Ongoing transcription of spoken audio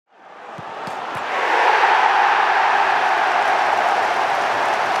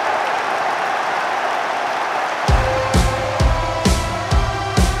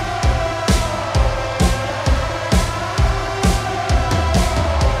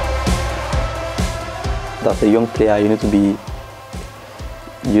As a young player, you need to be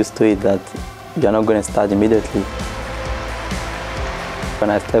used to it that you're not going to start immediately. When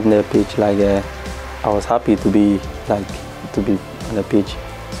I stepped on the pitch, I was happy to be on the pitch,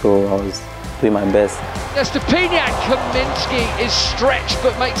 so I was doing my best. Stepiniak Kaminski is stretched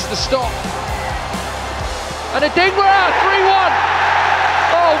but makes the stop. And Adingra, 3-1.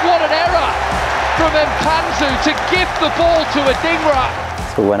 Oh, what an error from Mpanzu to give the ball to Adingra.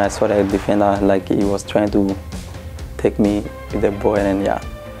 So when I saw the defender, he was trying to take me with the ball, and then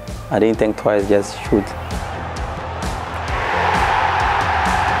I didn't think twice, just shoot.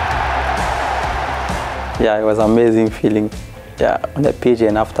 Yeah, it was an amazing feeling. Yeah, on the pitch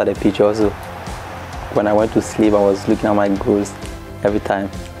and after the pitch also. When I went to sleep, I was looking at my goals every time.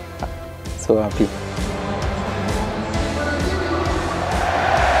 So happy.